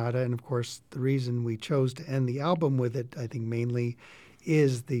sonata, and of course the reason we chose to end the album with it, I think mainly,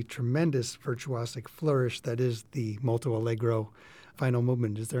 is the tremendous virtuosic flourish that is the Molto Allegro final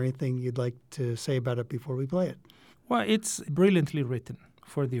movement. Is there anything you'd like to say about it before we play it? Well, it's brilliantly written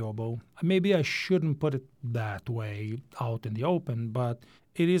for the oboe. Maybe I shouldn't put it that way out in the open, but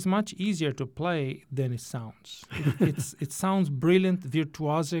it is much easier to play than it sounds. It sounds brilliant,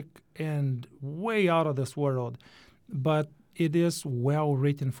 virtuosic, and way out of this world, but it is well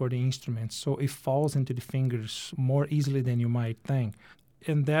written for the instrument, so it falls into the fingers more easily than you might think.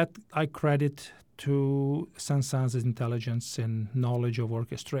 And that I credit to Saint-Saëns' intelligence and knowledge of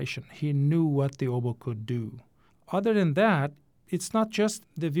orchestration. He knew what the oboe could do. Other than that, it's not just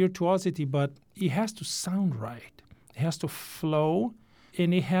the virtuosity, but it has to sound right. It has to flow,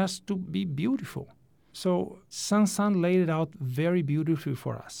 and it has to be beautiful. So Saint-Saëns laid it out very beautifully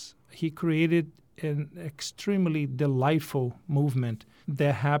for us. He created an extremely delightful movement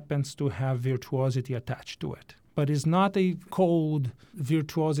that happens to have virtuosity attached to it. But it's not a cold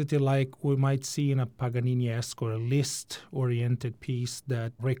virtuosity like we might see in a Paganini-esque or a Liszt-oriented piece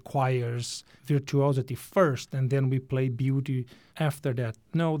that requires virtuosity first and then we play beauty after that.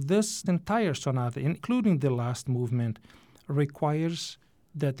 No, this entire sonata, including the last movement, requires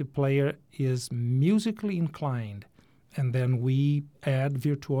that the player is musically inclined, and then we add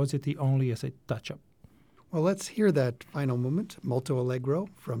virtuosity only as a touch-up. Well, let's hear that final movement, Molto Allegro,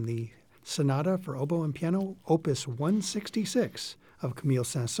 from the Sonata for Oboe and Piano, Opus 166 of Camille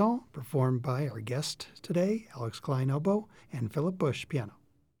Saint-Saëns, performed by our guest today, Alex Klein oboe and Philip Bush piano.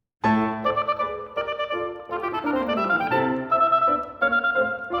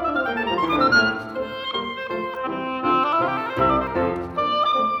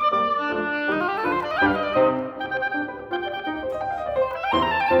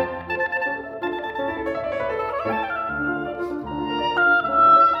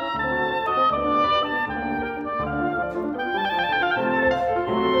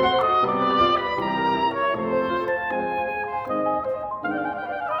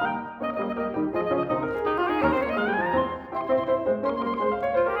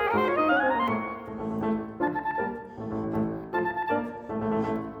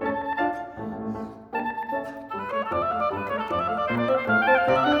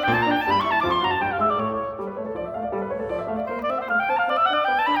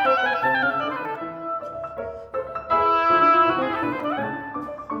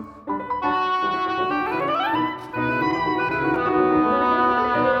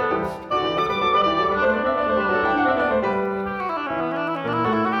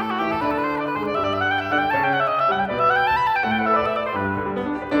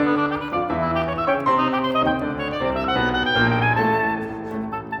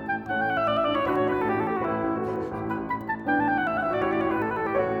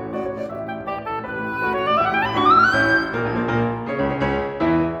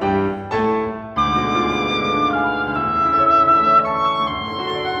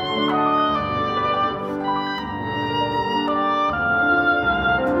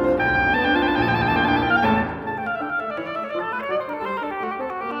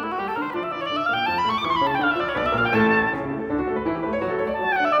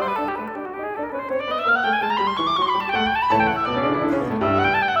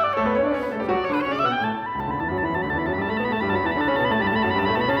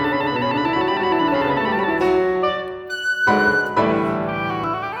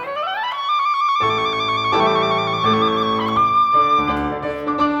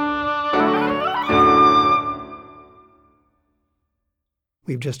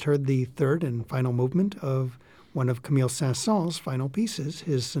 We've just heard the third and final movement of one of Camille Saint-Saëns' final pieces,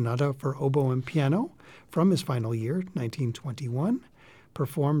 his Sonata for Oboe and Piano from his final year, 1921,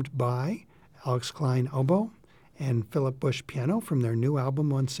 performed by Alex Klein oboe and Philip Bush piano from their new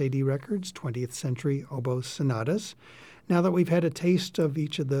album on Sadie Records, 20th Century Oboe Sonatas. Now that we've had a taste of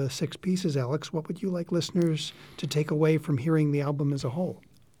each of the six pieces, Alex, what would you like listeners to take away from hearing the album as a whole?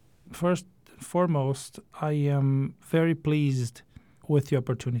 First and foremost, I am very pleased with the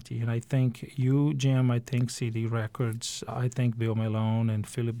opportunity. And I thank you, Jim, I thank CD Records, I thank Bill Malone and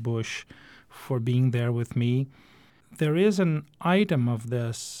Philip Bush for being there with me. There is an item of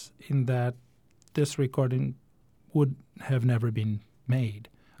this in that this recording would have never been made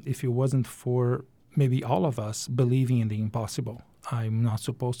if it wasn't for maybe all of us believing in the impossible. I'm not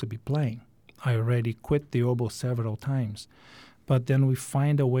supposed to be playing. I already quit the oboe several times. But then we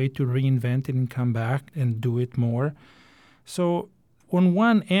find a way to reinvent it and come back and do it more. So on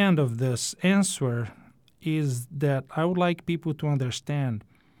one end of this answer is that I would like people to understand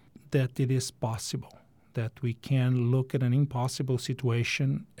that it is possible, that we can look at an impossible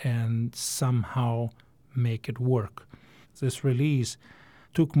situation and somehow make it work. this release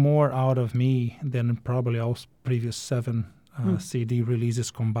took more out of me than probably all previous 7 CD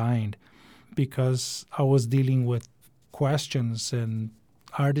releases combined, because I was dealing with questions and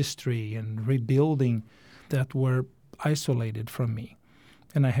artistry and rebuilding that were isolated from me,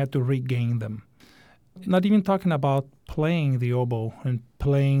 and I had to regain them. Not even talking about playing the oboe and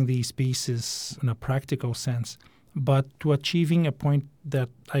playing these pieces in a practical sense, but to achieving a point that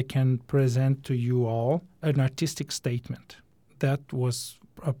I can present to you all an artistic statement. That was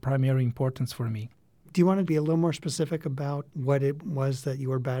of primary importance for me. Do you want to be a little more specific about what it was that you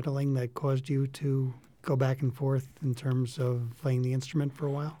were battling that caused you to go back and forth in terms of playing the instrument for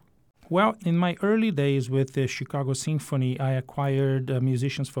a while? Well, in my early days with the Chicago Symphony, I acquired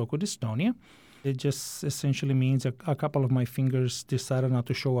Musicians Foco Dystonia. It just essentially means a couple of my fingers decided not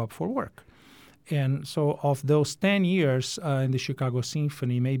to show up for work. And so of those 10 years in the Chicago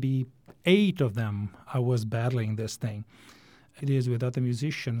Symphony, maybe 8 of them I was battling this thing. It is with other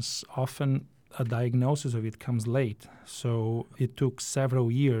musicians, often a diagnosis of it comes late. So it took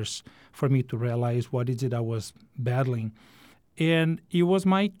several years for me to realize what is it I was battling. And it was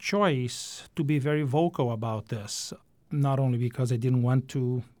my choice to be very vocal about this, not only because I didn't want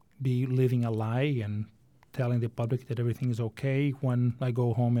to be living a lie and telling the public that everything is okay when I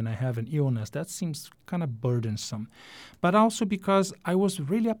go home and I have an illness. That seems kind of burdensome. But also because I was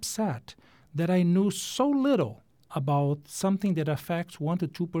really upset that I knew so little about something that affects 1% to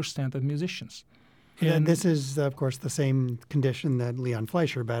 2% of musicians. And this is, of course, the same condition that Leon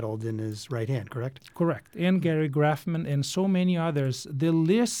Fleischer battled in his right hand, correct? Correct. And Gary Graffman and so many others. The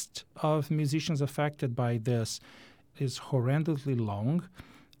list of musicians affected by this is horrendously long.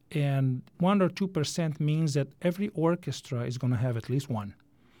 And 1% or 2% means that every orchestra is going to have at least one.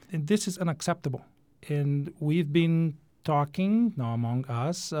 And this is unacceptable. And we've been talking now among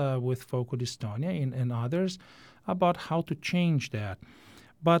us with Foco Dystonia and others about how to change that.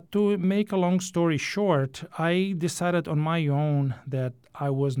 But to make a long story short, I decided on my own that I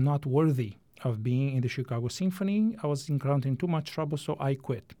was not worthy of being in the Chicago Symphony. I was encountering too much trouble, so I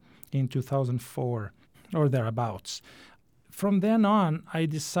quit in 2004 or thereabouts. From then on, I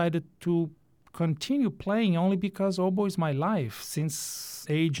decided to continue playing only because oboe is my life. Since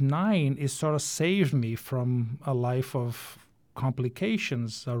age 9, it sort of saved me from a life of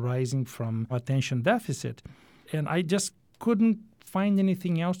complications arising from attention deficit. And I just couldn't find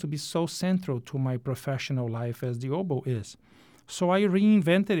anything else to be so central to my professional life as the oboe is. So I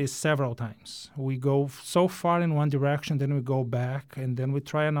reinvented it several times. We go so far in one direction, then we go back, and then we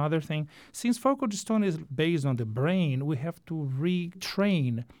try another thing. Since Foco Dystonia is based on the brain, we have to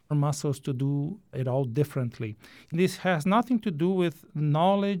retrain our muscles to do it all differently. This has nothing to do with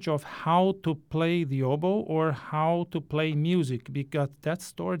knowledge of how to play the oboe or how to play music, because that's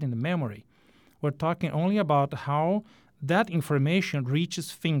stored in the memory. We're talking only about how that information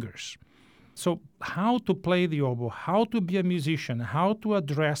reaches fingers. So how to play the oboe, how to be a musician, how to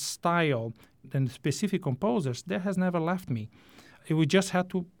address style and specific composers, that has never left me. We just had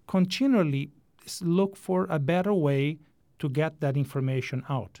to continually look for a better way to get that information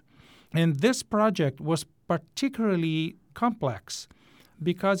out. And this project was particularly complex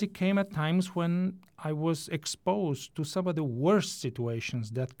because it came at times when I was exposed to some of the worst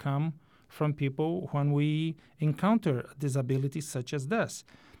situations that come from people when we encounter disabilities such as this.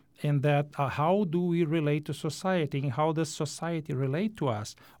 And that how do we relate to society and how does society relate to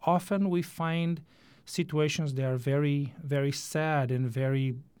us? Often we find situations that are very, very sad and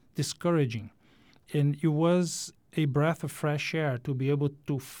very discouraging. And it was a breath of fresh air to be able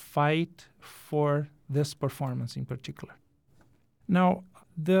to fight for this performance in particular. Now,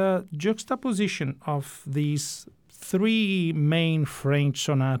 the juxtaposition of these 3 main French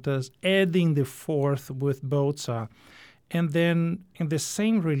sonatas, adding the 4th with Bozza, and then in the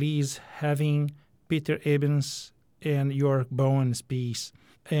same release having Peter Ebbins and York Bowen's piece.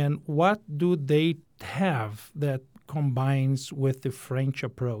 And what do they have that combines with the French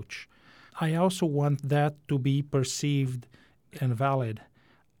approach? I also want that to be perceived and valid.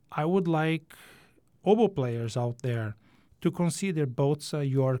 I would like oboe players out there to consider Bozza,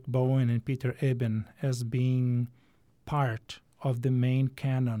 York Bowen, and Peter Eben as being part of the main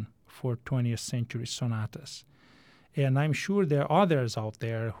canon for 20th century sonatas. And I'm sure there are others out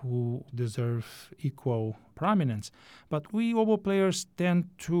there who deserve equal prominence. But we oboe players tend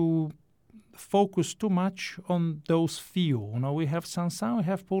to focus too much on those few. We have Saint-Saëns, we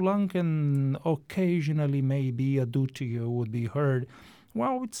have Poulenc, and occasionally maybe a Dutilleux would be heard.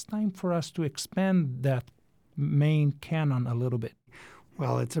 Well, it's time for us to expand that main canon a little bit.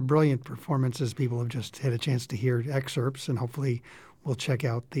 Well, it's a brilliant performance, as people have just had a chance to hear excerpts, and hopefully will check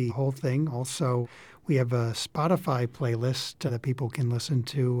out the whole thing. Also, we have a Spotify playlist that people can listen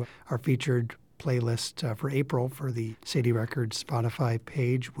to, our featured playlist for April for the Sadie Records Spotify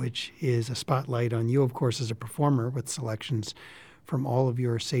page, which is a spotlight on you, of course, as a performer with selections from all of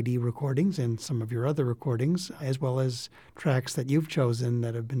your Sadie recordings and some of your other recordings, as well as tracks that you've chosen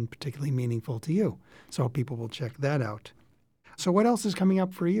that have been particularly meaningful to you. So people will check that out. So what else is coming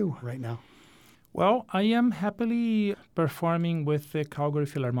up for you right now? Well, I am happily performing with the Calgary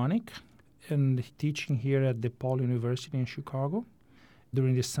Philharmonic and teaching here at DePaul University in Chicago.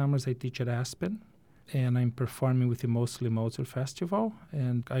 During the summers, I teach at Aspen, and I'm performing with the Mostly Mozart Festival,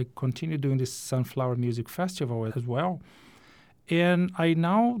 and I continue doing the Sunflower Music Festival as well. And I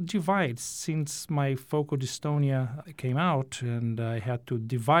now divide, since my Focal Dystonia came out, and I had to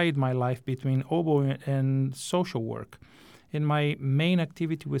divide my life between oboe and social work. And my main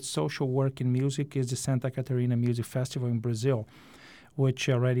activity with social work in music is the Santa Catarina Music Festival in Brazil, which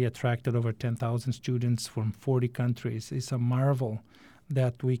already attracted over 10,000 students from 40 countries. It's a marvel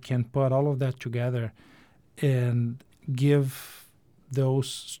that we can put all of that together and give those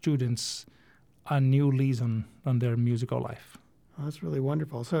students a new lease on their musical life. Oh, that's really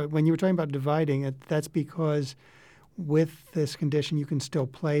wonderful. So when you were talking about dividing, that's because with this condition you can still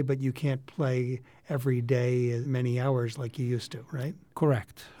play, but you can't play every day as many hours like you used to, right?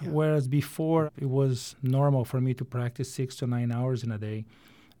 Correct. Yeah. Whereas before it was normal for me to practice 6 to 9 hours in a day,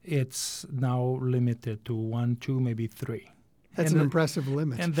 it's now limited to 1, 2, maybe 3. That's an impressive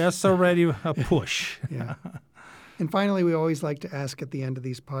limit. And that's already a push. Yeah. And finally, we always like to ask at the end of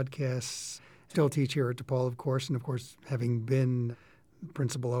these podcasts, still teach here at DePaul, of course, and of course, having been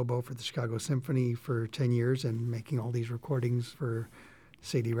principal oboe for the Chicago Symphony for 10 years and making all these recordings for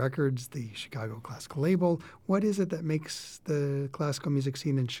Sadie Records, the Chicago classical label, what is it that makes the classical music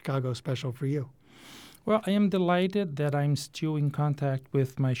scene in Chicago special for you? Well, I am delighted that I'm still in contact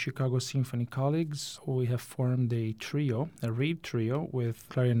with my Chicago Symphony colleagues. We have formed a trio, a reed trio, with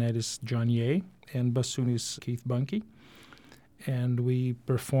clarinetist John Ye and bassoonist Keith Bunky. And we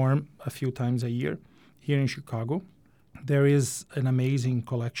perform a few times a year here in Chicago. There is an amazing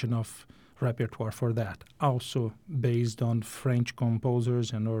collection of repertoire for that, also based on French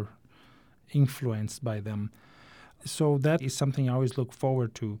composers and or influenced by them. So that is something I always look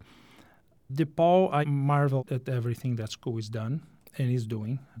forward to. DePaul, I marvel at everything that school is done and is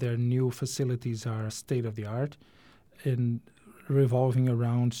doing. Their new facilities are state-of-the-art and revolving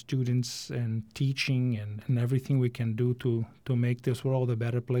around students and teaching and everything we can do to make this world a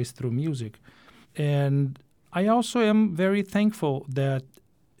better place through music. And I also am very thankful that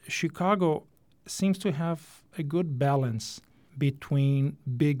Chicago seems to have a good balance between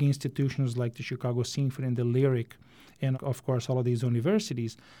big institutions like the Chicago Symphony and the Lyric, and of course all of these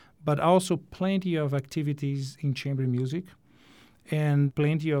universities, but also plenty of activities in chamber music and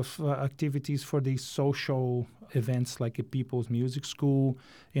plenty of activities for the social events like a People's Music School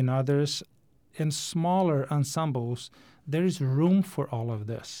and others, and smaller ensembles. There is room for all of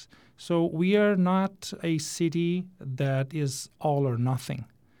this. So we are not a city that is all or nothing.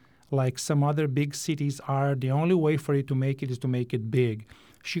 Like some other big cities are, the only way for it to make it is to make it big.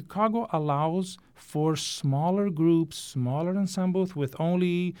 Chicago allows for smaller groups, smaller ensembles with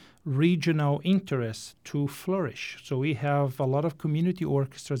only regional interests to flourish. So we have a lot of community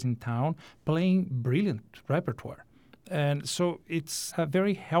orchestras in town playing brilliant repertoire. And so it's a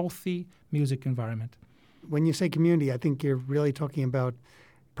very healthy music environment. When you say community, I think you're really talking about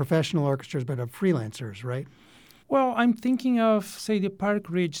professional orchestras, but of freelancers, right? Well, I'm thinking of, say, the Park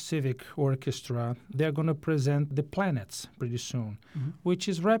Ridge Civic Orchestra. They're going to present The Planets pretty soon, which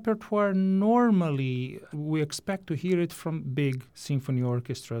is repertoire normally we expect to hear it from big symphony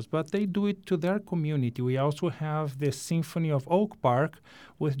orchestras, but they do it to their community. We also have the Symphony of Oak Park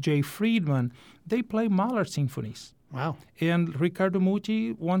with Jay Friedman. They play Mahler symphonies. Wow. And Riccardo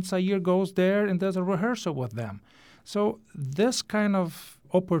Muti once a year goes there and does a rehearsal with them. So this kind of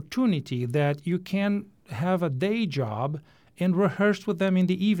opportunity that you can have a day job and rehearse with them in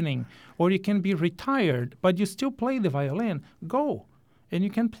the evening, or you can be retired, but you still play the violin, go. And you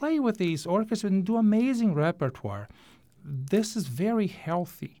can play with these orchestras and do amazing repertoire. This is very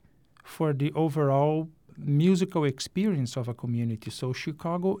healthy for the overall musical experience of a community. So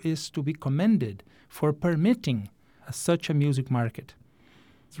Chicago is to be commended for permitting such a music market.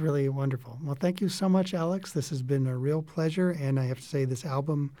 It's really wonderful. Well, thank you so much, Alex. This has been a real pleasure, and I have to say this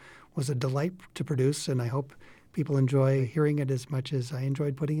album was a delight to produce, and I hope people enjoy hearing it as much as I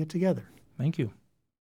enjoyed putting it together. Thank you.